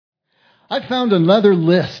I found another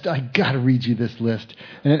list. I got to read you this list.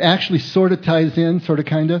 And it actually sort of ties in, sort of,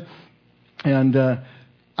 kind of. And I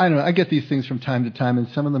don't know, I get these things from time to time, and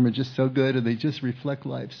some of them are just so good, and they just reflect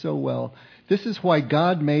life so well. This is why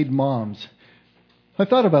God made moms. I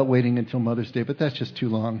thought about waiting until Mother's Day, but that's just too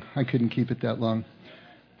long. I couldn't keep it that long.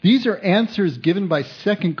 These are answers given by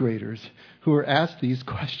second graders who are asked these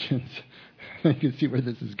questions. You can see where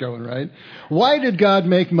this is going, right? Why did God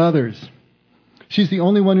make mothers? She's the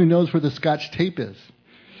only one who knows where the Scotch tape is.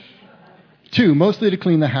 2, mostly to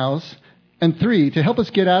clean the house. And 3, to help us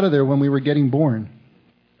get out of there when we were getting born.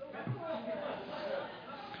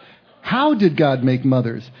 How did God make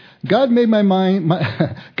mothers? God made my mom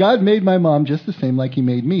just the same like he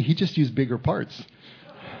made me. He just used bigger parts.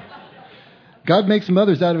 God makes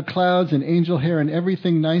mothers out of clouds and angel hair and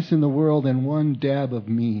everything nice in the world and one dab of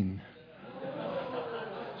mean.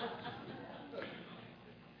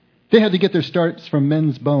 They had to get their starts from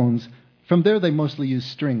men's bones. From there, they mostly used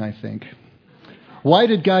string, I think. Why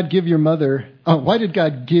did God give you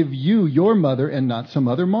your mother and not some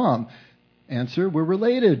other mom? Answer, we're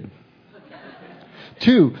related.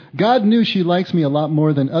 2, God knew she likes me a lot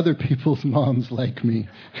more than other people's moms like me.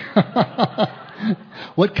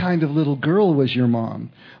 What kind of little girl was your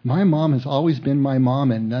mom? My mom has always been my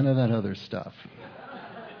mom and none of that other stuff.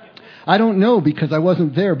 I don't know because I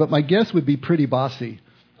wasn't there, but my guess would be pretty bossy.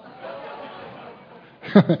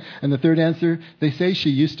 And the third answer, they say she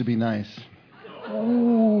used to be nice.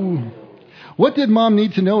 Ooh. What did mom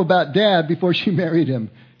need to know about dad before she married him?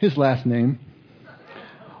 His last name.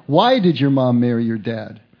 Why did your mom marry your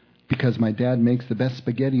dad? Because my dad makes the best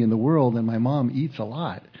spaghetti in the world and my mom eats a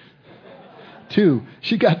lot. 2,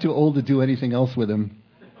 she got too old to do anything else with him.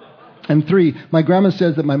 And 3, my grandma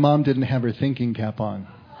says that my mom didn't have her thinking cap on.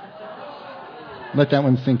 Let that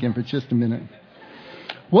one sink in for just a minute.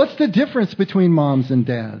 What's the difference between moms and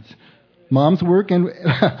dads? Moms work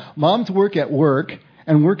at work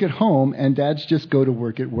and work at home, and dads just go to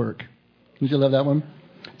work at work. Did you love that one?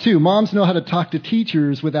 2, moms know how to talk to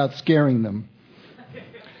teachers without scaring them.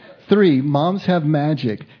 3, moms have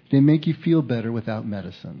magic. They make you feel better without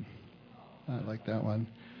medicine. I like that one.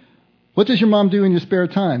 What does your mom do in your spare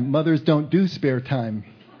time? Mothers don't do spare time.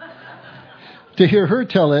 To hear her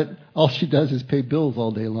tell it, all she does is pay bills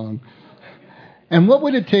all day long. And what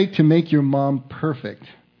would it take to make your mom perfect?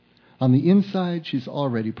 On the inside, she's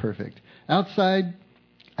already perfect. Outside,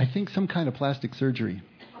 I think some kind of plastic surgery.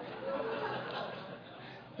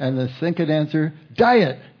 And the second answer,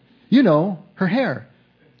 diet. You know, her hair.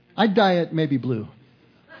 I'd dye it maybe blue.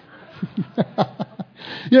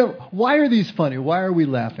 Why are these funny? Why are we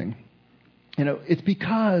laughing? It's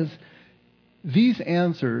because these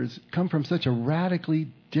answers come from such a radically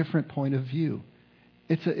different point of view.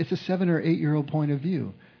 It's a 7 or 8-year-old point of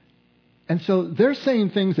view. And so they're saying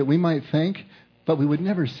things that we might think, but we would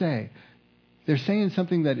never say. They're saying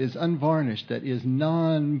something that is unvarnished, that is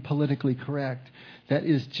non-politically correct, that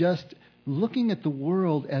is just looking at the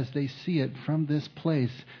world as they see it from this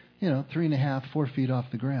place, 3.5, 4 feet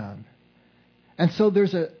off the ground. And so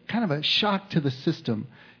there's a kind of a shock to the system.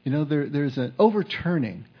 There's an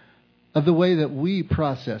overturning of the way that we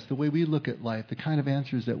process, the way we look at life, the kind of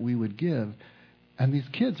answers that we would give. And these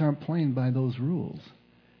kids aren't playing by those rules.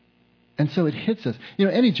 And so it hits us.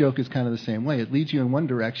 Any joke is kind of the same way. It leads you in one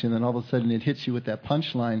direction, and all of a sudden it hits you with that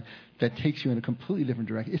punchline that takes you in a completely different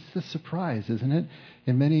direction. It's the surprise, isn't it?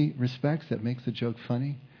 In many respects, that makes the joke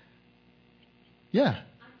funny. Yeah.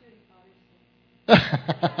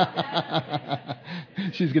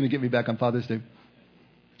 She's going to get me back on Father's Day.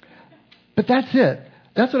 But that's it.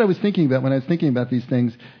 That's what I was thinking about when I was thinking about these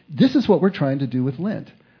things. This is what we're trying to do with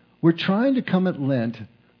Lent. We're trying to come at Lent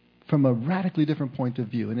from a radically different point of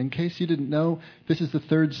view. And in case you didn't know, this is the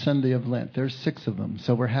 3rd Sunday of Lent. There's 6 of them,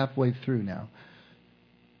 so we're halfway through now.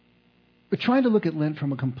 We're trying to look at Lent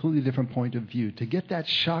from a completely different point of view, to get that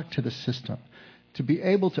shock to the system, to be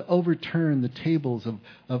able to overturn the tables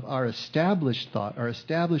of our established thought, our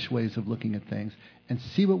established ways of looking at things, and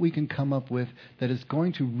see what we can come up with that is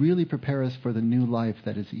going to really prepare us for the new life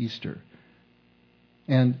that is Easter.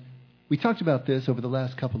 And we talked about this over the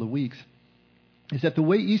last couple of weeks, is that the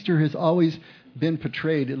way Easter has always been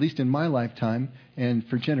portrayed, at least in my lifetime, and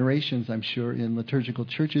for generations, I'm sure, in liturgical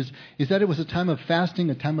churches, is that it was a time of fasting,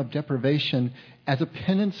 a time of deprivation, as a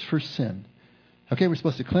penance for sin. Okay, we're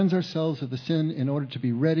supposed to cleanse ourselves of the sin in order to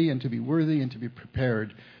be ready and to be worthy and to be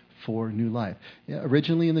prepared for new life.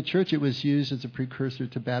 Originally in the church, it was used as a precursor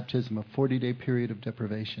to baptism, a 40-day period of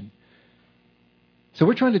deprivation. So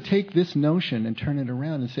we're trying to take this notion and turn it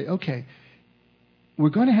around and say, okay, we're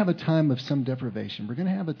going to have a time of some deprivation. We're going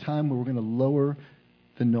to have a time where we're going to lower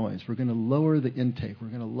the noise. We're going to lower the intake. We're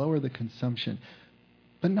going to lower the consumption.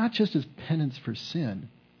 But not just as penance for sin.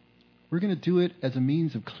 We're going to do it as a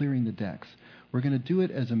means of clearing the decks. We're going to do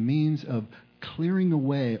it as a means of clearing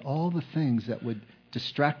away all the things that would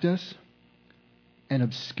distract us and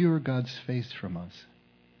obscure God's face from us.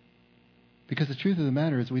 Because the truth of the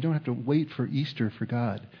matter is we don't have to wait for Easter for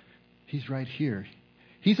God. He's right here.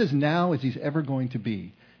 He's as now as he's ever going to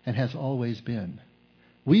be and has always been.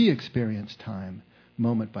 We experience time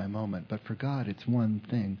moment by moment, but for God it's one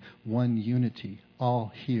thing, one unity,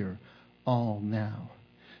 all here, all now.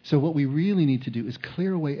 So what we really need to do is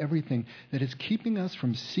clear away everything that is keeping us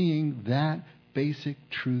from seeing that basic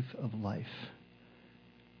truth of life.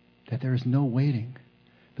 That there is no waiting.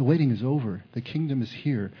 The waiting is over. The kingdom is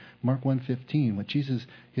here. Mark 1:15, what Jesus,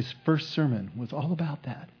 his first sermon was all about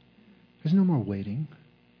that. There's no more waiting.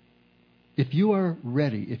 If you are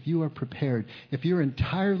ready, if you are prepared, if you're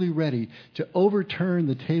entirely ready to overturn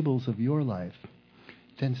the tables of your life,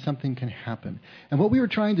 then something can happen. And what we were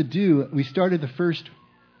trying to do, we started the first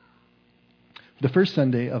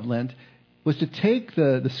Sunday of Lent, was to take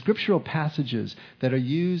the scriptural passages that are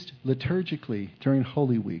used liturgically during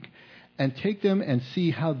Holy Week and take them and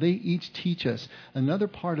see how they each teach us another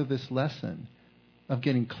part of this lesson of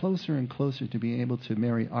getting closer and closer to being able to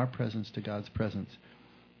marry our presence to God's presence.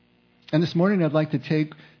 And this morning I'd like to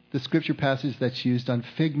take the scripture passage that's used on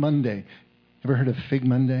Fig Monday. Ever heard of Fig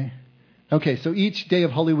Monday? Okay, so each day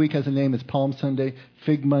of Holy Week has a name. It's Palm Sunday,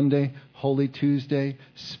 Fig Monday, Holy Tuesday,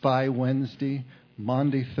 Spy Wednesday,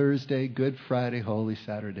 Maundy Thursday, Good Friday, Holy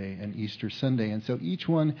Saturday, and Easter Sunday. And so each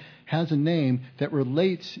one has a name that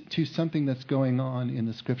relates to something that's going on in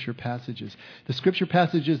the scripture passages. The scripture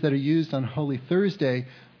passages that are used on Holy Thursday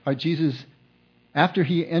are Jesus, after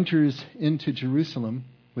he enters into Jerusalem,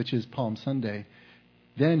 which is Palm Sunday,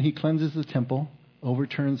 then he cleanses the temple,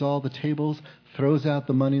 overturns all the tables, throws out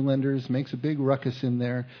the moneylenders, makes a big ruckus in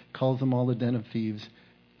there, calls them all a den of thieves.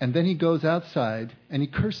 And then he goes outside and he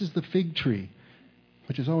curses the fig tree,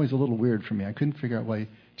 which is always a little weird for me. I couldn't figure out why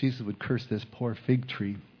Jesus would curse this poor fig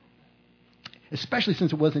tree, especially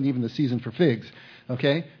since it wasn't even the season for figs,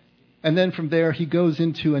 okay? And then from there, he goes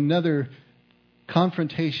into another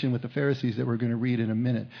confrontation with the Pharisees that we're going to read in a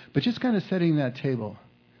minute. But just kind of setting that table.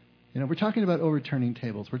 You know, we're talking about overturning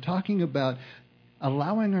tables. We're talking about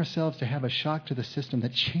allowing ourselves to have a shock to the system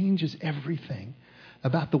that changes everything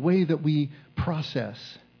about the way that we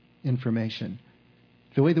process information,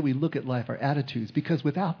 the way that we look at life, our attitudes. Because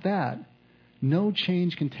without that, no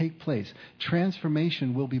change can take place.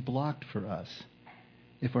 Transformation will be blocked for us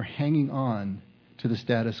if we're hanging on to the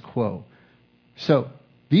status quo. So,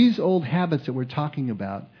 these old habits that we're talking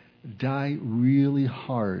about die really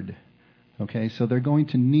hard. Okay, so they're going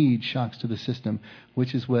to need shocks to the system,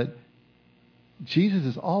 which is what Jesus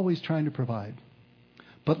is always trying to provide.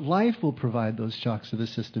 But life will provide those shocks to the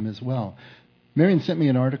system as well. Marion sent me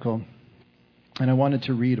an article, and I wanted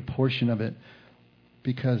to read a portion of it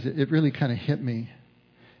because it really kind of hit me.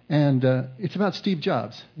 And it's about Steve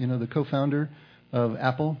Jobs, you know, the co-founder of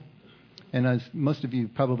Apple. And as most of you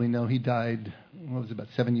probably know, he died, about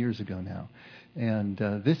 7 years ago now. And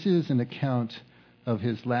this is an account of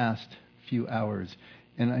his last few hours.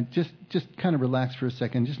 And I just kind of relax for a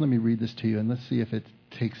second. Just let me read this to you, and let's see if it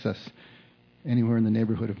takes us anywhere in the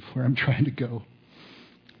neighborhood of where I'm trying to go.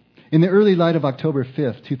 In the early light of October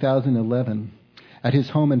 5th, 2011, at his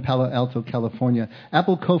home in Palo Alto, California,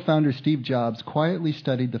 Apple co-founder Steve Jobs quietly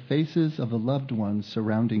studied the faces of the loved ones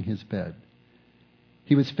surrounding his bed.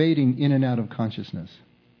 He was fading in and out of consciousness.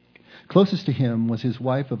 Closest to him was his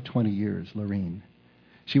wife of 20 years, Lorene.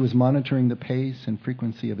 She was monitoring the pace and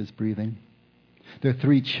frequency of his breathing. Their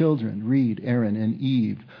 3 children, Reed, Aaron, and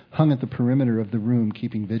Eve, hung at the perimeter of the room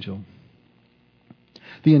keeping vigil.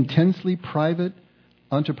 The intensely private,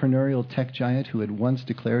 entrepreneurial tech giant who had once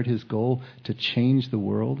declared his goal to change the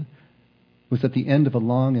world was at the end of a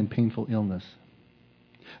long and painful illness.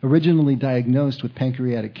 Originally diagnosed with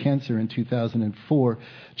pancreatic cancer in 2004,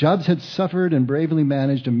 Jobs had suffered and bravely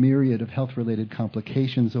managed a myriad of health-related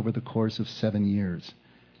complications over the course of 7 years.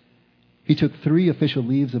 He took 3 official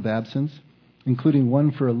leaves of absence, including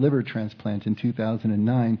one for a liver transplant in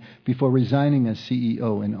 2009, before resigning as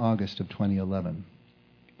CEO in August of 2011.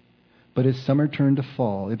 But as summer turned to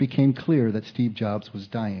fall, it became clear that Steve Jobs was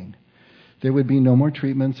dying. There would be no more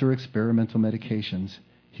treatments or experimental medications.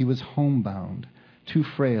 He was homebound, too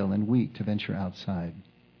frail and weak to venture outside.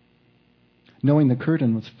 Knowing the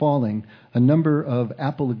curtain was falling, a number of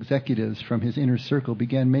Apple executives from his inner circle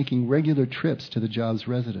began making regular trips to the Jobs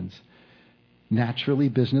residence. Naturally,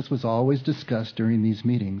 business was always discussed during these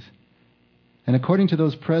meetings. And according to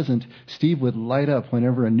those present, Steve would light up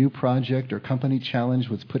whenever a new project or company challenge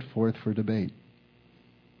was put forth for debate.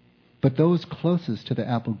 But those closest to the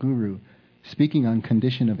Apple guru, speaking on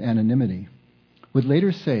condition of anonymity, would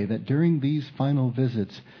later say that during these final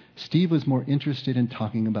visits, Steve was more interested in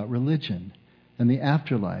talking about religion and the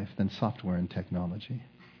afterlife than software and technology.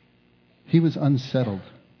 He was unsettled.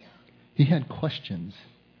 He had questions,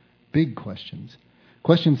 big questions.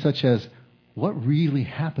 Questions such as, what really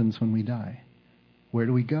happens when we die? Where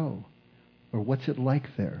do we go? Or what's it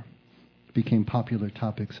like there? Became popular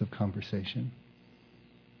topics of conversation.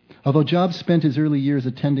 Although Jobs spent his early years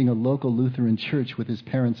attending a local Lutheran church with his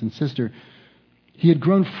parents and sister, he had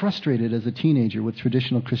grown frustrated as a teenager with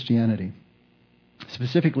traditional Christianity.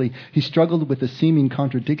 Specifically, he struggled with the seeming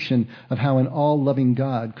contradiction of how an all-loving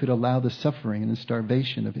God could allow the suffering and the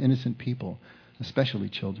starvation of innocent people, especially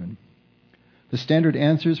children. The standard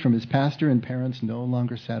answers from his pastor and parents no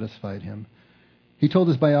longer satisfied him. He told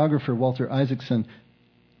his biographer, Walter Isaacson,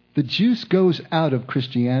 "The juice goes out of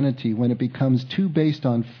Christianity when it becomes too based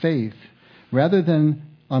on faith rather than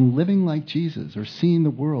on living like Jesus or seeing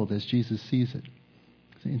the world as Jesus sees it."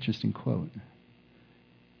 It's an interesting quote.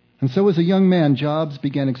 And so as a young man, Jobs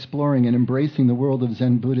began exploring and embracing the world of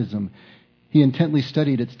Zen Buddhism. He intently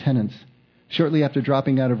studied its tenets. Shortly after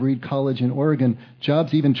dropping out of Reed College in Oregon,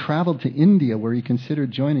 Jobs even traveled to India, where he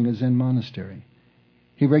considered joining a Zen monastery.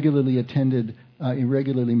 He regularly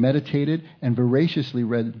meditated and voraciously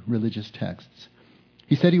read religious texts.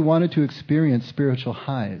 He said he wanted to experience spiritual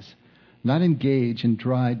highs, not engage in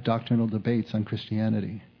dry doctrinal debates on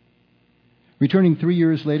Christianity. Returning 3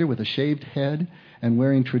 years later with a shaved head and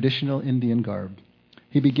wearing traditional Indian garb,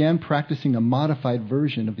 he began practicing a modified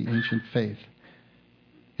version of the ancient faith.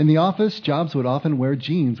 In the office, Jobs would often wear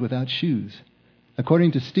jeans without shoes.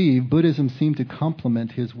 According to Steve, Buddhism seemed to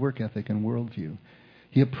complement his work ethic and worldview.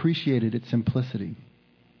 He appreciated its simplicity.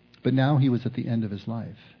 But now he was at the end of his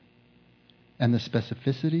life. And the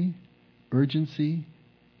specificity, urgency,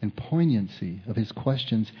 and poignancy of his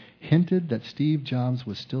questions hinted that Steve Jobs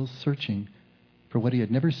was still searching for what he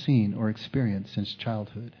had never seen or experienced since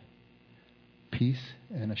childhood: peace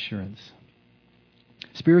and assurance.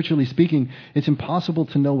 Spiritually speaking, it's impossible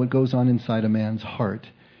to know what goes on inside a man's heart.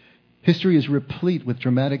 History is replete with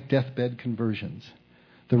dramatic deathbed conversions.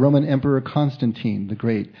 The Roman Emperor Constantine the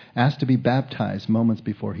Great asked to be baptized moments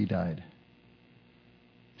before he died.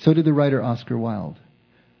 So did the writer Oscar Wilde.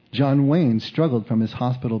 John Wayne struggled from his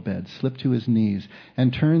hospital bed, slipped to his knees,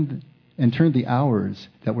 and turned the hours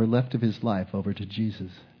that were left of his life over to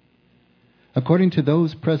Jesus. According to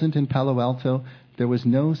those present in Palo Alto, there was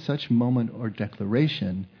no such moment or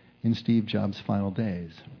declaration in Steve Jobs' final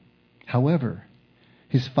days. However,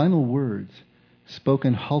 his final words,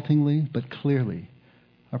 spoken haltingly but clearly,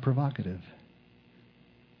 are provocative.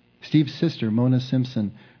 Steve's sister, Mona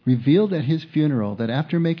Simpson, revealed at his funeral that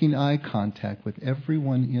after making eye contact with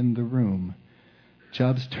everyone in the room,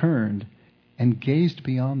 Jobs turned and gazed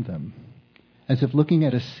beyond them, as if looking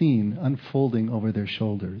at a scene unfolding over their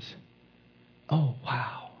shoulders. "Oh,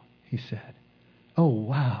 wow," he said. "Oh,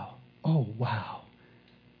 wow. Oh, wow."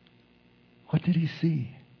 What did he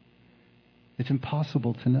see? It's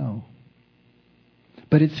impossible to know.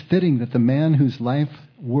 But it's fitting that the man whose life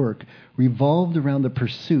work revolved around the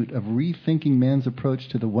pursuit of rethinking man's approach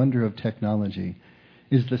to the wonder of technology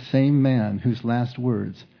is the same man whose last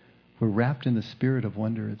words were wrapped in the spirit of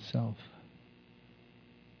wonder itself.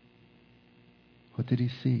 What did he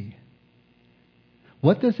see?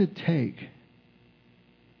 What does it take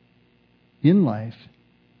in life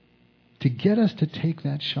to get us to take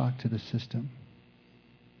that shock to the system?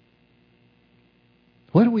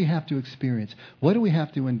 What do we have to experience? What do we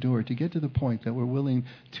have to endure to get to the point that we're willing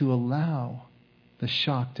to allow the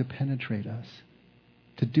shock to penetrate us,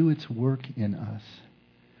 to do its work in us?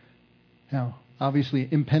 Now, obviously,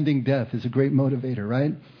 impending death is a great motivator,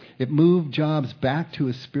 right? It moved Jobs back to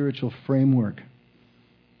a spiritual framework.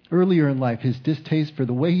 Earlier in life, his distaste for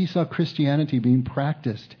the way he saw Christianity being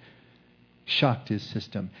practiced shocked his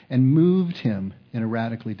system and moved him in a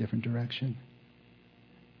radically different direction.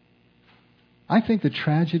 I think the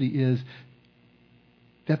tragedy is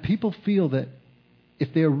that people feel that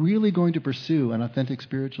if they are really going to pursue an authentic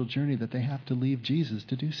spiritual journey, that they have to leave Jesus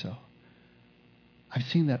to do so. I've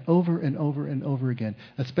seen that over and over and over again,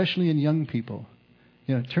 especially in young people,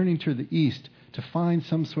 turning to the East to find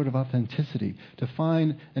some sort of authenticity, to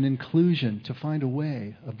find an inclusion, to find a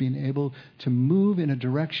way of being able to move in a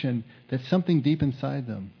direction that something deep inside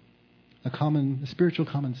them, a spiritual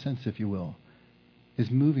common sense, if you will, is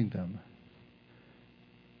moving them.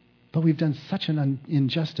 But we've done such an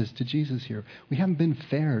injustice to Jesus here. We haven't been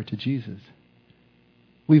fair to Jesus.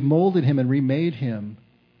 We've molded him and remade him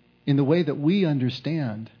in the way that we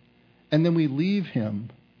understand. And then we leave him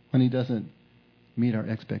when he doesn't meet our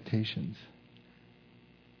expectations.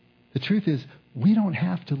 The truth is, we don't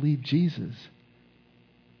have to leave Jesus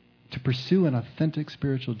to pursue an authentic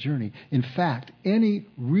spiritual journey. In fact, any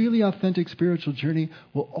really authentic spiritual journey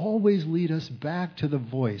will always lead us back to the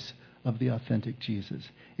voice of the authentic Jesus.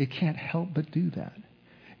 It can't help but do that.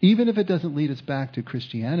 Even if it doesn't lead us back to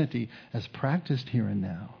Christianity as practiced here and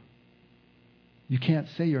now. You can't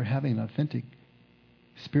say you're having an authentic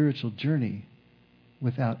spiritual journey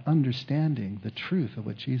without understanding the truth of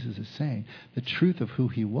what Jesus is saying, the truth of who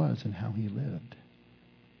he was and how he lived.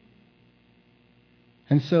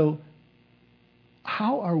 And so,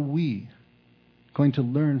 how are we going to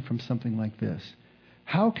learn from something like this?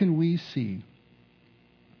 How can we see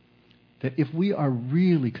that if we are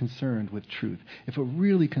really concerned with truth, if we're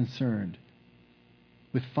really concerned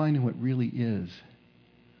with finding what really is,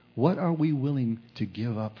 what are we willing to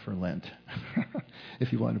give up for Lent,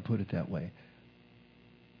 if you want to put it that way?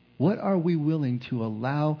 What are we willing to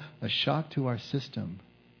allow a shock to our system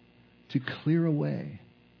to clear away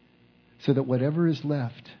so that whatever is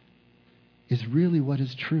left is really what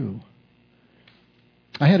is true?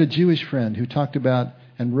 I had a Jewish friend who talked about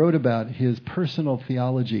and wrote about his personal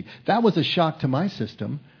theology. That was a shock to my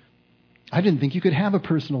system. I didn't think you could have a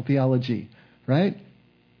personal theology, right?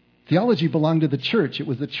 Theology belonged to the church. It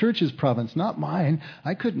was the church's province, not mine.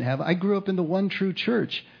 I couldn't have. I grew up in the one true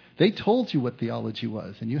church. They told you what theology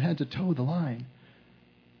was, and you had to toe the line.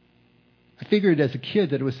 I figured as a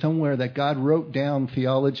kid that it was somewhere that God wrote down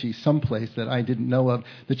theology someplace that I didn't know of.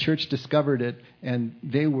 The church discovered it, and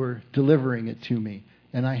they were delivering it to me.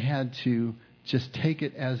 And I had to just take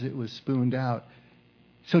it as it was spooned out.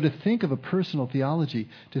 So to think of a personal theology,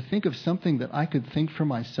 to think of something that I could think for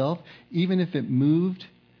myself, even if it moved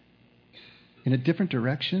in a different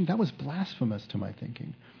direction, that was blasphemous to my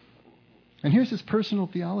thinking. And here's this personal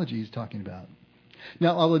theology he's talking about.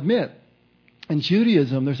 Now, I'll admit, in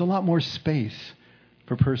Judaism, there's a lot more space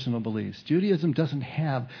for personal beliefs. Judaism doesn't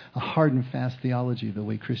have a hard and fast theology the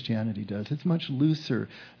way Christianity does. It's much looser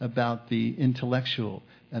about the intellectual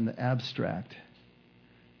and the abstract.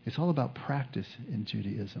 It's all about practice in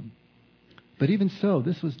Judaism. But even so,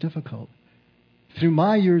 this was difficult. Through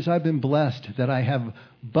my years, I've been blessed that I have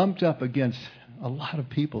bumped up against a lot of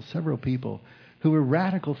people, several people, who were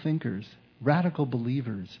radical thinkers, radical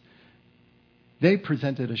believers. They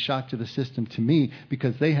presented a shock to the system to me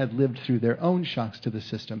because they had lived through their own shocks to the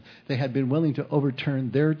system. They had been willing to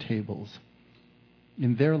overturn their tables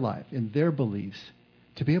in their life, in their beliefs,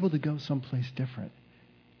 to be able to go someplace different.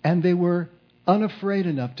 And they were unafraid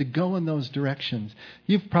enough to go in those directions.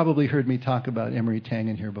 You've probably heard me talk about Emery Tang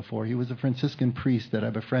in here before. He was a Franciscan priest that I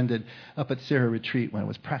befriended up at Sarah Retreat when I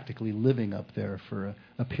was practically living up there for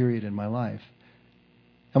a period in my life.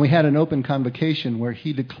 And we had an open convocation where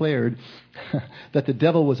he declared that the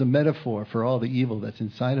devil was a metaphor for all the evil that's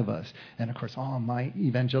inside of us. And of course, all my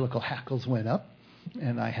evangelical hackles went up.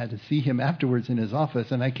 And I had to see him afterwards in his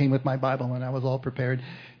office. And I came with my Bible and I was all prepared.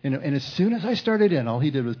 And as soon as I started in, all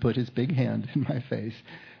he did was put his big hand in my face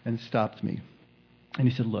and stopped me. And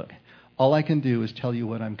he said, look, all I can do is tell you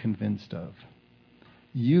what I'm convinced of.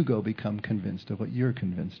 You go become convinced of what you're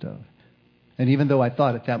convinced of. And even though I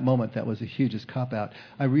thought at that moment that was the hugest cop-out,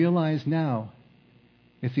 I realize now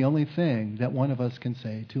it's the only thing that one of us can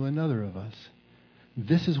say to another of us.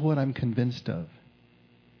 This is what I'm convinced of.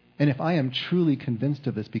 And if I am truly convinced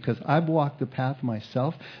of this because I've walked the path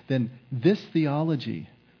myself, then this theology,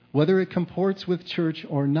 whether it comports with church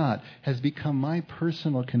or not, has become my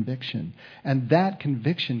personal conviction. And that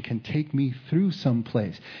conviction can take me through some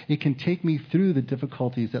place. It can take me through the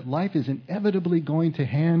difficulties that life is inevitably going to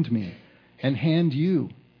hand me and hand you.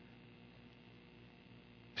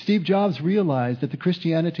 Steve Jobs realized that the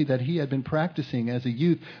Christianity that he had been practicing as a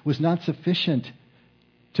youth was not sufficient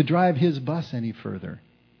to drive his bus any further.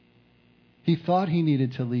 He thought he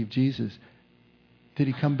needed to leave Jesus. Did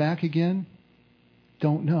he come back again?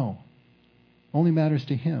 Don't know. Only matters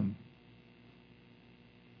to him.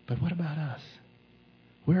 But what about us?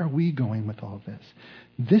 Where are we going with all this?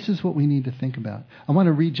 This is what we need to think about. I want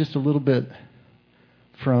to read just a little bit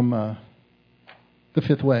from The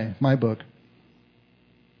Fifth Way, my book.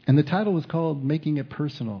 And the title was called Making It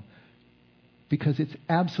Personal, because it's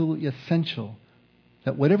absolutely essential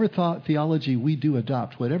that whatever theology we do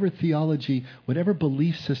adopt, whatever theology, whatever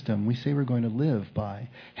belief system we say we're going to live by,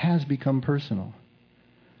 has become personal.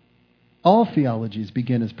 All theologies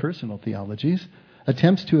begin as personal theologies,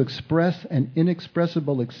 attempts to express an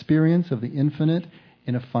inexpressible experience of the infinite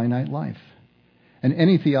in a finite life. And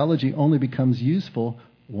any theology only becomes useful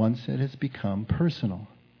once it has become personal.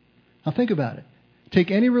 Now think about it.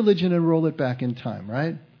 Take any religion and roll it back in time,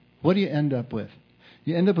 right? What do you end up with?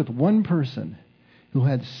 You end up with one person who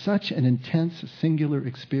had such an intense, singular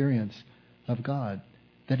experience of God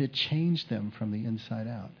that it changed them from the inside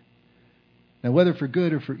out. Now, whether for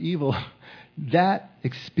good or for evil, that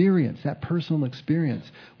experience, that personal experience,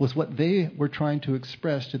 was what they were trying to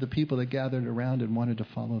express to the people that gathered around and wanted to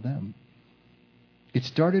follow them. It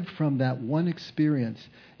started from that one experience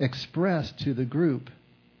expressed to the group,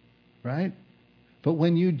 right? But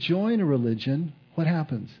when you join a religion, what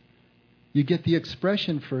happens? You get the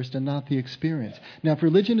expression first and not the experience. Now, if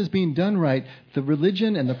religion is being done right, the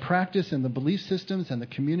religion and the practice and the belief systems and the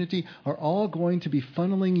community are all going to be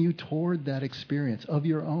funneling you toward that experience of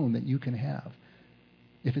your own that you can have,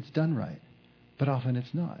 if it's done right. But often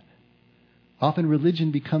it's not. Often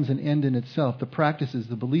religion becomes an end in itself. The practices,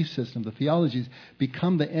 the belief system, the theologies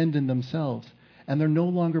become the end in themselves. And they're no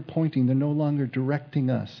longer pointing, they're no longer directing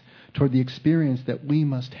us toward the experience that we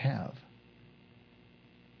must have.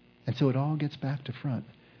 And so it all gets back to front.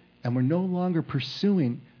 And we're no longer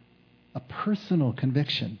pursuing a personal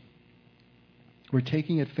conviction. We're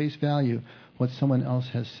taking at face value what someone else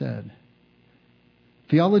has said.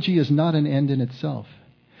 Theology is not an end in itself.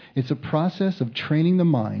 It's a process of training the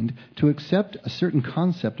mind to accept a certain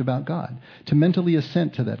concept about God, to mentally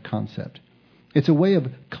assent to that concept. It's a way of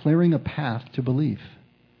clearing a path to belief.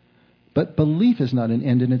 But belief is not an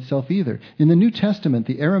end in itself either. In the New Testament,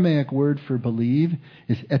 the Aramaic word for believe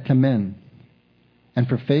is etamen, and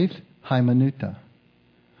for faith, hymeneuta.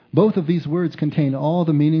 Both of these words contain all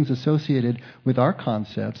the meanings associated with our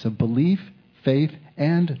concepts of belief, faith,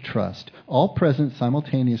 and trust, all present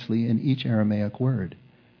simultaneously in each Aramaic word.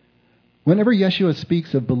 Whenever Yeshua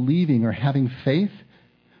speaks of believing or having faith,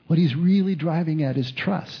 what he's really driving at is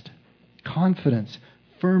trust, confidence,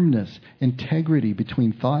 firmness, integrity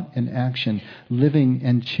between thought and action, living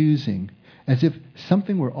and choosing, as if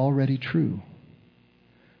something were already true.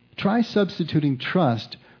 Try substituting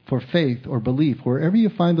trust for faith or belief wherever you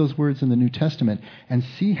find those words in the New Testament and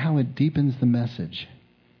see how it deepens the message.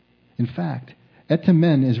 In fact,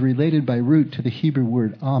 etamen is related by root to the Hebrew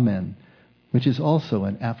word amen, which is also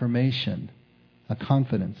an affirmation, a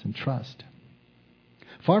confidence and trust.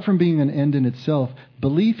 Far from being an end in itself,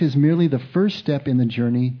 belief is merely the first step in the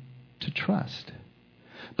journey to trust.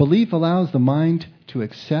 Belief allows the mind to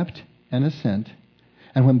accept and assent,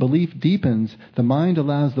 and when belief deepens, the mind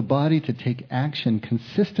allows the body to take action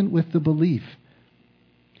consistent with the belief.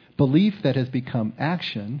 Belief that has become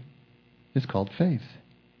action is called faith.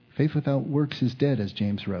 Faith without works is dead, as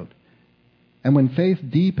James wrote. And when faith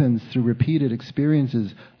deepens through repeated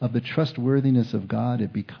experiences of the trustworthiness of God,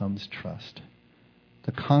 it becomes trust.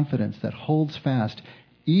 The confidence that holds fast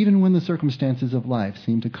even when the circumstances of life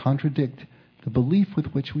seem to contradict the belief with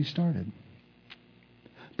which we started.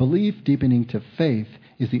 Belief deepening to faith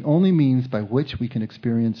is the only means by which we can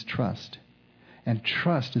experience trust. And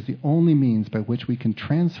trust is the only means by which we can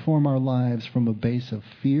transform our lives from a base of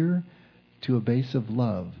fear to a base of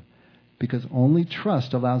love. Because only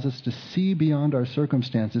trust allows us to see beyond our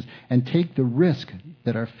circumstances and take the risk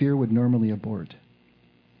that our fear would normally abort.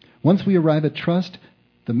 Once we arrive at trust,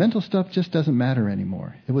 the mental stuff just doesn't matter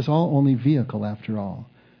anymore. It was all only vehicle after all.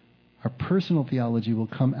 Our personal theology will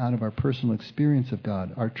come out of our personal experience of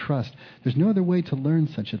God, our trust. There's no other way to learn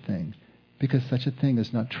such a thing, because such a thing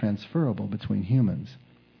is not transferable between humans.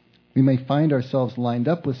 We may find ourselves lined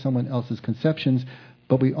up with someone else's conceptions,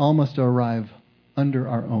 but we all must arrive under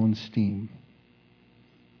our own steam.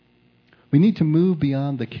 We need to move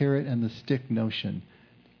beyond the carrot and the stick notion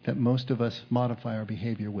that most of us modify our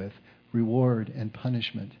behavior with, reward and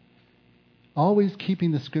punishment. Always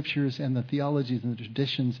keeping the scriptures and the theologies and the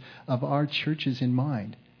traditions of our churches in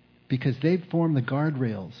mind, because they form the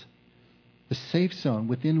guardrails, the safe zone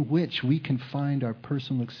within which we can find our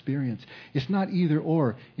personal experience. It's not either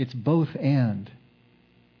or, it's both and.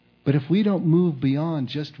 But if we don't move beyond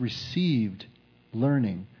just received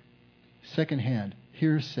learning, secondhand,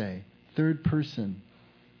 hearsay, third person,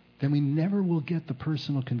 then we never will get the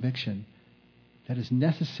personal conviction that is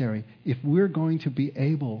necessary if we're going to be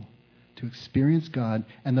able to experience God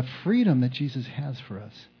and the freedom that Jesus has for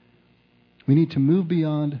us. We need to move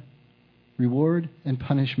beyond reward and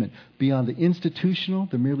punishment, beyond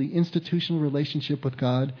the merely institutional relationship with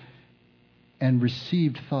God and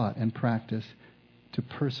received thought and practice to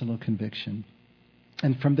personal conviction.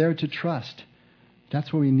 And from there to trust.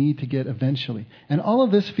 That's where we need to get eventually. And all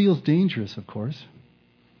of this feels dangerous, of course.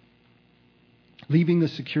 Leaving the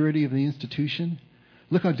security of the institution.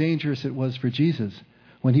 Look how dangerous it was for Jesus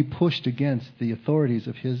when he pushed against the authorities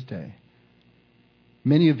of his day.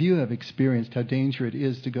 Many of you have experienced how dangerous it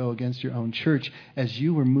is to go against your own church as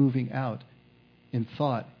you were moving out in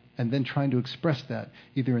thought and then trying to express that,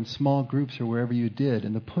 either in small groups or wherever you did,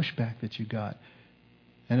 and the pushback that you got.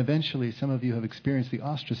 And eventually, some of you have experienced the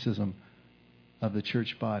ostracism of the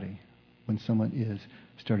church body when someone is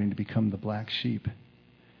starting to become the black sheep.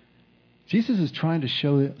 Jesus is trying to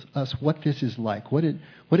show us what this is like, what it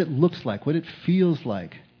looks like, what it feels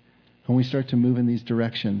like when we start to move in these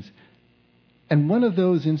directions. And one of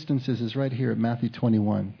those instances is right here at Matthew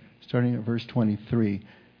 21, starting at verse 23.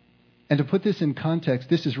 And to put this in context,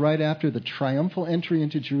 this is right after the triumphal entry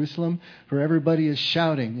into Jerusalem, where everybody is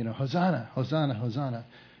shouting, Hosanna, Hosanna, Hosanna,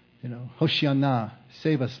 Hoshiana,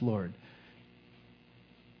 save us, Lord.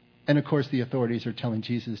 And of course, the authorities are telling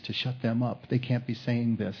Jesus to shut them up. They can't be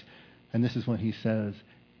saying this. And this is when he says,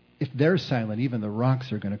 if they're silent, even the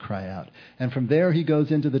rocks are going to cry out. And from there, he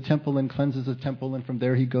goes into the temple and cleanses the temple. And from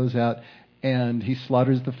there, he goes out and he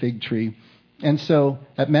slaughters the fig tree. And so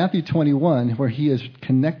at Matthew 21, where he is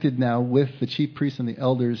connected now with the chief priests and the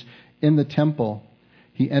elders in the temple,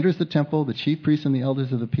 he enters the temple. The chief priests and the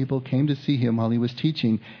elders of the people came to see him while he was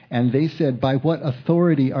teaching. And they said, by what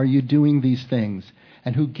authority are you doing these things?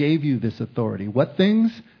 And who gave you this authority? What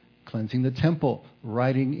things? Cleansing the temple,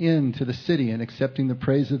 riding into the city and accepting the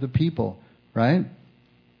praise of the people, right?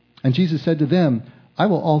 And Jesus said to them, I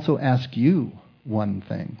will also ask you one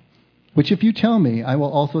thing, which if you tell me, I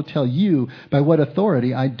will also tell you by what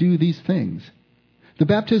authority I do these things. The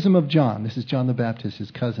baptism of John, this is John the Baptist,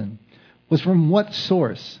 his cousin, was from what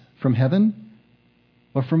source? From heaven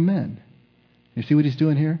or from men? You see what he's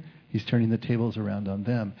doing here? He's turning the tables around on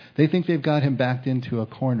them. They think they've got him backed into a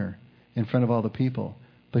corner in front of all the people.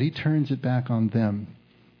 But he turns it back on them.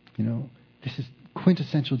 This is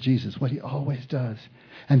quintessential Jesus, what he always does.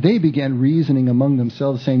 And they began reasoning among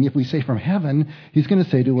themselves, saying, if we say from heaven, he's going to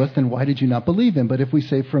say to us, then why did you not believe him? But if we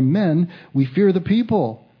say from men, we fear the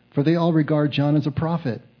people, for they all regard John as a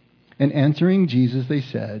prophet. And answering Jesus, they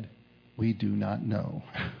said, we do not know.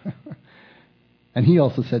 And he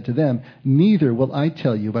also said to them, neither will I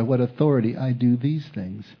tell you by what authority I do these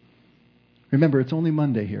things. Remember, it's only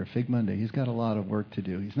Monday here, Fig Monday. He's got a lot of work to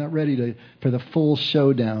do. He's not ready for the full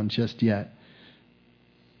showdown just yet.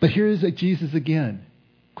 But here's Jesus again,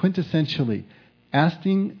 quintessentially,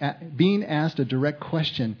 being asked a direct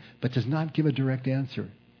question, but does not give a direct answer.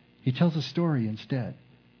 He tells a story instead.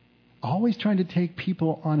 Always trying to take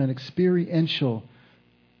people on an experiential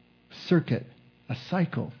circuit, a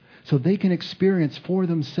cycle, so they can experience for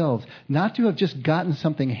themselves, not to have just gotten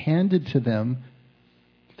something handed to them,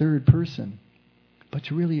 third person, but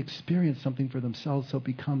to really experience something for themselves so it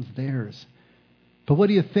becomes theirs. But what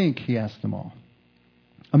do you think? He asked them all.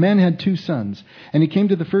 A man had 2 sons, and he came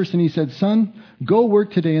to the first and he said, son, go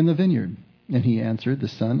work today in the vineyard. And he answered the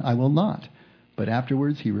son, I will not. But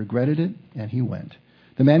afterwards he regretted it, and he went.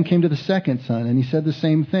 The man came to the second son, and he said the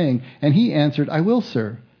same thing. And he answered, I will,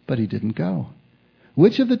 sir. But he didn't go.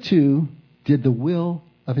 Which of the 2 did the will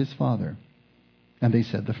of his father? And they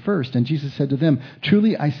said, the first. And Jesus said to them,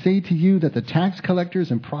 truly I say to you that the tax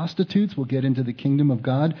collectors and prostitutes will get into the kingdom of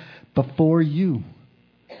God before you.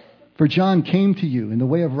 For John came to you in the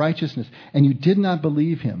way of righteousness, and you did not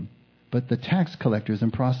believe him. But the tax collectors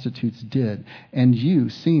and prostitutes did. And you,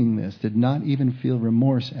 seeing this, did not even feel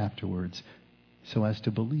remorse afterwards, so as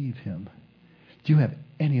to believe him. Do you have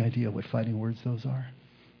any idea what fighting words those are?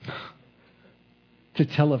 To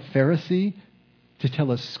tell a Pharisee, to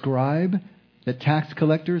tell a scribe, that tax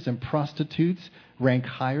collectors and prostitutes rank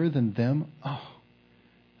higher than them?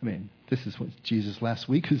 This is what Jesus last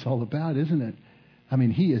week is all about, isn't it?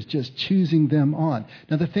 He is just choosing them on.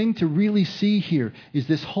 Now, the thing to really see here is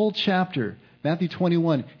this whole chapter, Matthew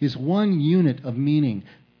 21, is one unit of meaning.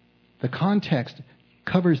 The context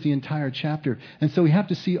covers the entire chapter. And so we have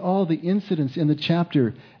to see all the incidents in the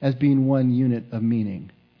chapter as being one unit of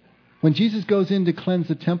meaning. When Jesus goes in to cleanse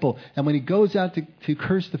the temple, and when he goes out to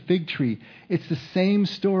curse the fig tree, it's the same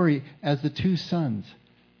story as the 2 sons.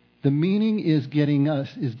 The meaning is being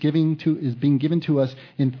given to us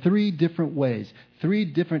in 3 different ways, 3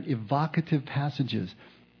 different evocative passages.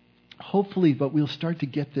 Hopefully, but we'll start to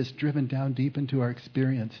get this driven down deep into our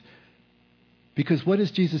experience. Because what is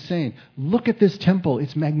Jesus saying? Look at this temple.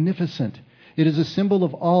 It's magnificent. It is a symbol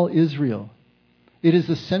of all Israel. It is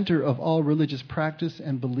the center of all religious practice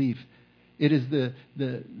and belief. It is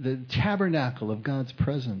the tabernacle of God's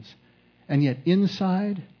presence. And yet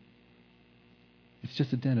inside, it's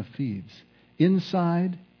just a den of thieves.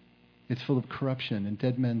 Inside, it's full of corruption and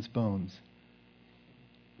dead men's bones.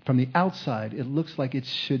 From the outside, it looks like it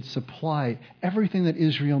should supply everything that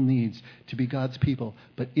Israel needs to be God's people.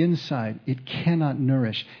 But inside, it cannot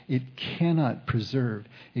nourish. It cannot preserve.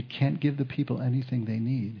 It can't give the people anything they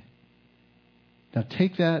need. Now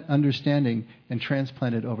take that understanding and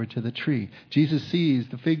transplant it over to the tree. Jesus sees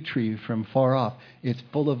the fig tree from far off. It's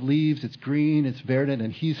full of leaves, it's green, it's verdant,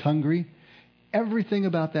 and he's hungry. Everything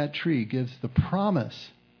about that tree gives the promise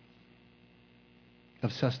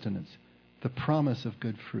of sustenance, the promise of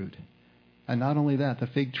good fruit. And not only that, the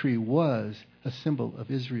fig tree was a symbol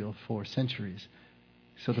of Israel for centuries.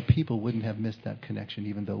 So the people wouldn't have missed that connection,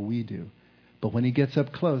 even though we do. But when he gets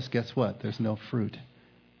up close, guess what? There's no fruit.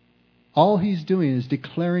 All he's doing is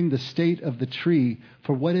declaring the state of the tree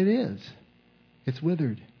for what it is. It's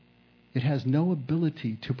withered. It has no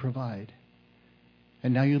ability to provide.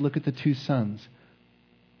 And now you look at the two sons.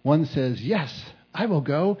 One says, yes, I will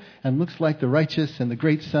go, and looks like the righteous and the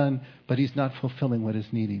great son, but he's not fulfilling what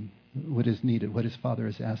is needed, what his father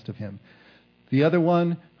has asked of him. The other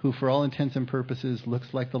one, who for all intents and purposes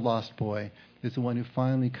looks like the lost boy, is the one who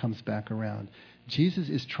finally comes back around. Jesus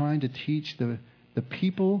is trying to teach the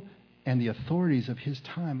people and the authorities of his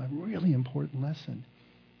time a really important lesson.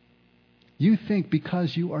 You think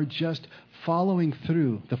because you are just following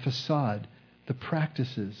through the facade, the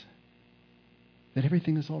practices, that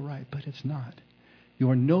everything is all right, but it's not. You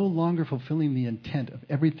are no longer fulfilling the intent of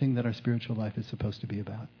everything that our spiritual life is supposed to be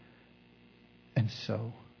about. And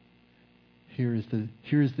so, here is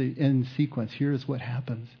the end sequence. Here is what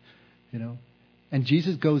happens, And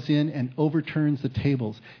Jesus goes in and overturns the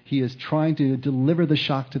tables. He is trying to deliver the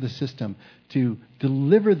shock to the system, to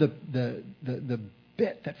deliver the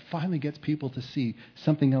bit that finally gets people to see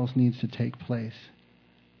something else needs to take place.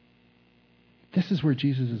 This is where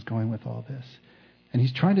Jesus is going with all this. And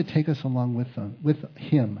he's trying to take us along with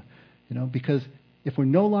him, because if we're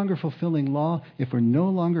no longer fulfilling law, if we're no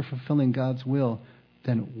longer fulfilling God's will,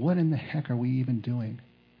 then what in the heck are we even doing?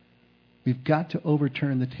 We've got to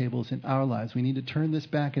overturn the tables in our lives. We need to turn this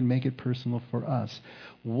back and make it personal for us.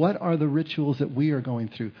 What are the rituals that we are going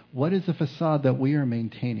through? What is the facade that we are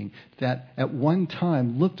maintaining that at one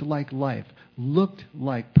time looked like life, looked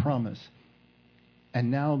like promise,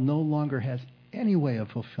 and now no longer has any way of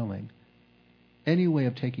fulfilling, any way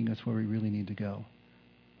of taking us where we really need to go?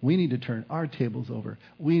 We need to turn our tables over.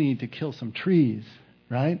 We need to kill some trees,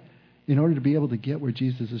 right? In order to be able to get where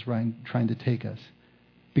Jesus is trying to take us.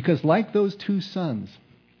 Because like those two sons,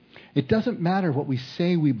 it doesn't matter what we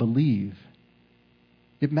say we believe.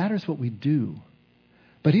 It matters what we do.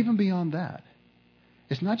 But even beyond that,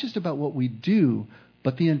 it's not just about what we do,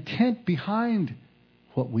 but the intent behind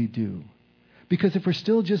what we do. Because if we're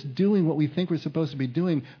still just doing what we think we're supposed to be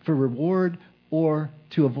doing for reward or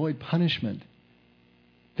to avoid punishment,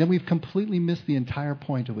 then we've completely missed the entire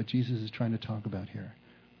point of what Jesus is trying to talk about here.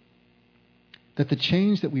 That the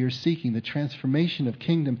change that we are seeking, the transformation of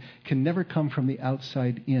kingdom, can never come from the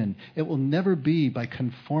outside in. It will never be by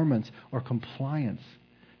conformance or compliance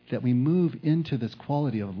that we move into this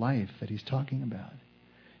quality of life that he's talking about.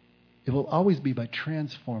 It will always be by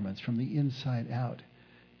transformance from the inside out,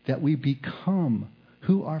 that we become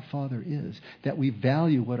who our Father is, that we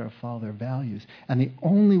value what our Father values. And the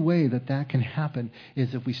only way that that can happen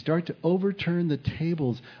is if we start to overturn the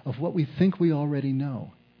tables of what we think we already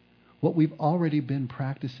know, what we've already been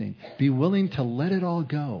practicing. Be willing to let it all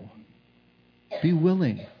go. Be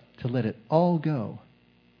willing to let it all go.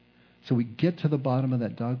 So we get to the bottom of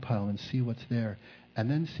that dog pile and see what's there, and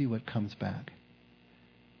then see what comes back.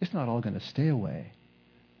 It's not all going to stay away,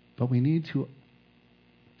 but we need to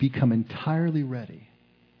become entirely ready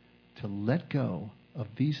to let go of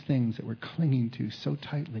these things that we're clinging to so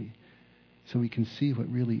tightly so we can see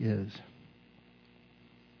what really is.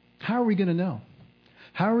 How are we going to know?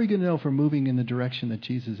 How are we going to know if we're moving in the direction that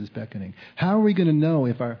Jesus is beckoning? How are we going to know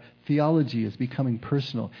if our theology is becoming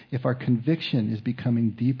personal, if our conviction is becoming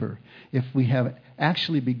deeper, if we have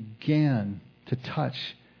actually began to touch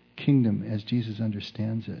kingdom as Jesus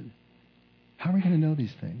understands it? How are we going to know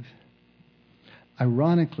these things?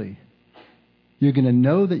 Ironically, you're going to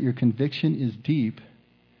know that your conviction is deep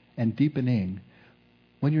and deepening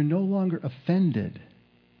when you're no longer offended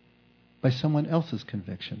by someone else's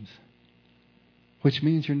convictions, which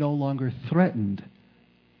means you're no longer threatened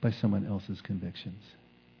by someone else's convictions.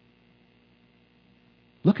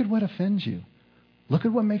 Look at what offends you. Look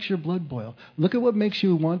at what makes your blood boil. Look at what makes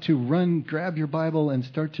you want to run, grab your Bible, and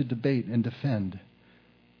start to debate and defend.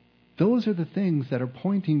 Those are the things that are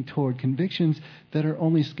pointing toward convictions that are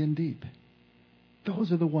only skin deep.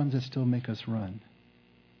 Those are the ones that still make us run.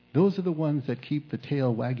 Those are the ones that keep the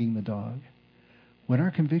tail wagging the dog. When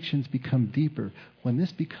our convictions become deeper, when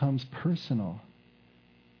this becomes personal,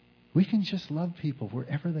 We can just love people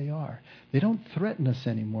wherever they are. They don't threaten us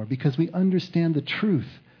anymore because we understand the truth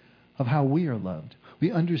of how we are loved.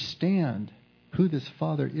 We understand who this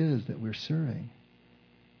Father is that we're serving.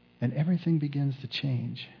 And everything begins to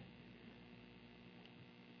change.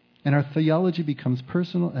 And our theology becomes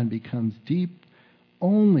personal and becomes deep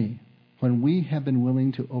only when we have been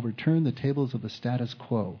willing to overturn the tables of the status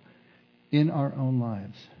quo in our own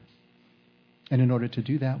lives. And in order to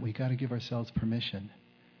do that, we got to give ourselves permission.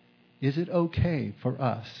 Is it okay for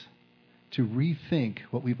us to rethink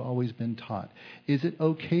what we've always been taught? Is it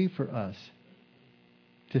okay for us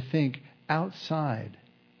to think outside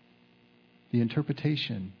the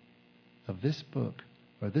interpretation of this book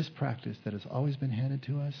or this practice that has always been handed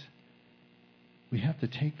to us? We have to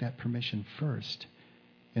take that permission first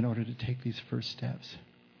in order to take these first steps.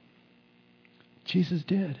 Jesus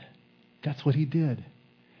did. That's what he did.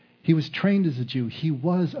 He was trained as a Jew. He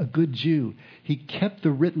was a good Jew. He kept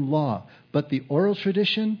the written law. But the oral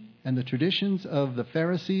tradition and the traditions of the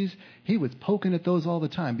Pharisees, he was poking at those all the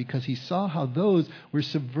time because he saw how those were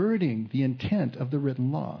subverting the intent of the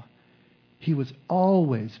written law. He was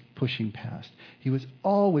always pushing past. He was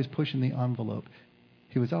always pushing the envelope.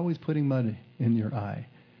 He was always putting mud in your eye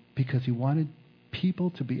because he wanted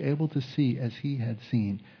people to be able to see, as he had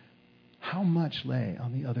seen, how much lay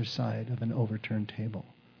on the other side of an overturned table.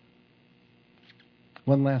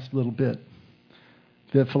 One last little bit.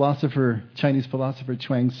 The Chinese philosopher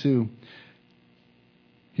Chuang Tzu,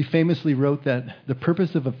 he famously wrote that the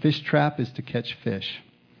purpose of a fish trap is to catch fish.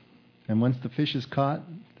 And once the fish is caught,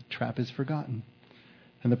 the trap is forgotten.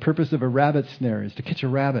 And the purpose of a rabbit snare is to catch a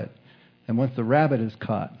rabbit. And once the rabbit is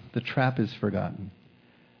caught, the trap is forgotten.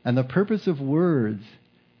 And the purpose of words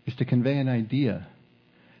is to convey an idea.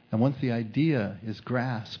 And once the idea is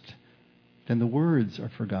grasped, then the words are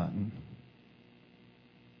forgotten.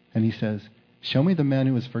 And he says, show me the man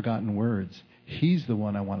who has forgotten words. He's the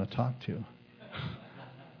one I want to talk to.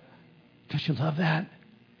 Don't you love that?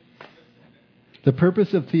 The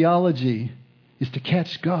purpose of theology is to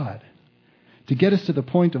catch God, to get us to the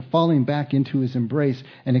point of falling back into his embrace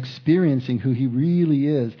and experiencing who he really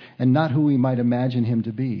is and not who we might imagine him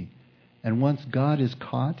to be. And once God is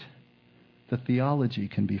caught, the theology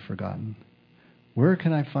can be forgotten. Where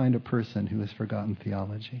can I find a person who has forgotten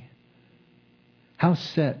theology? How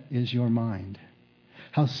set is your mind?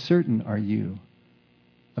 How certain are you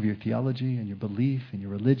of your theology and your belief and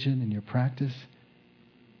your religion and your practice?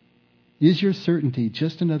 Is your certainty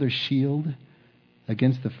just another shield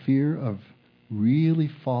against the fear of really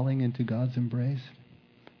falling into God's embrace?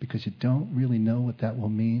 Because you don't really know what that will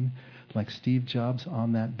mean. Like Steve Jobs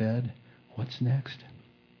on that bed, what's next?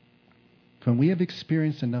 When we have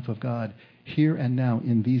experienced enough of God here and now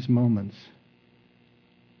in these moments,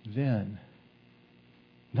 then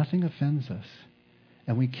nothing offends us.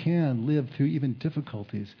 And we can live through even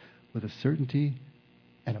difficulties with a certainty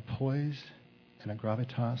and a poise and a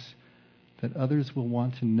gravitas that others will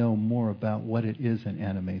want to know more about what it is that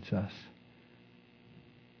animates us.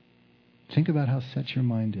 Think about how set your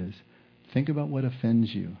mind is. Think about what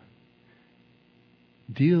offends you.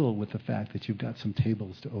 Deal with the fact that you've got some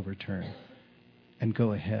tables to overturn. And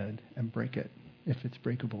go ahead and break it if it's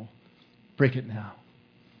breakable. Break it now.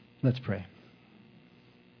 Let's pray.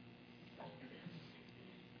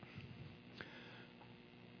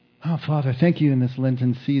 Oh, Father, thank you in this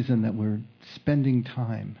Lenten season that we're spending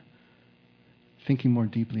time thinking more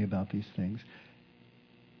deeply about these things.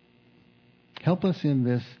 Help us in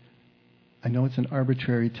this, I know it's an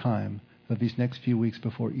arbitrary time of these next few weeks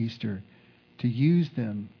before Easter, to use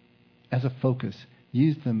them as a focus,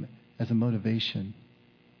 use them as a motivation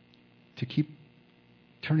to keep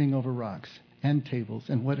turning over rocks and tables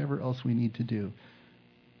and whatever else we need to do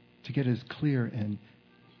to get as clear and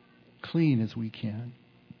clean as we can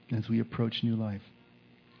as we approach new life.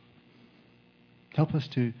 Help us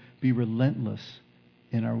to be relentless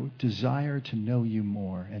in our desire to know you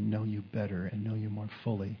more and know you better and know you more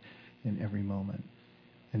fully in every moment.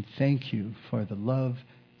 And thank you for the love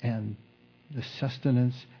and the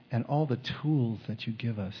sustenance and all the tools that you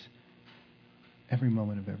give us every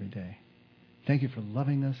moment of every day. Thank you for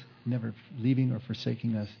loving us, never leaving or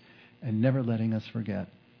forsaking us, and never letting us forget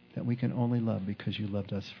that we can only love because you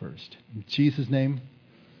loved us first. In Jesus' name,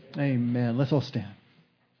 amen. Let's all stand.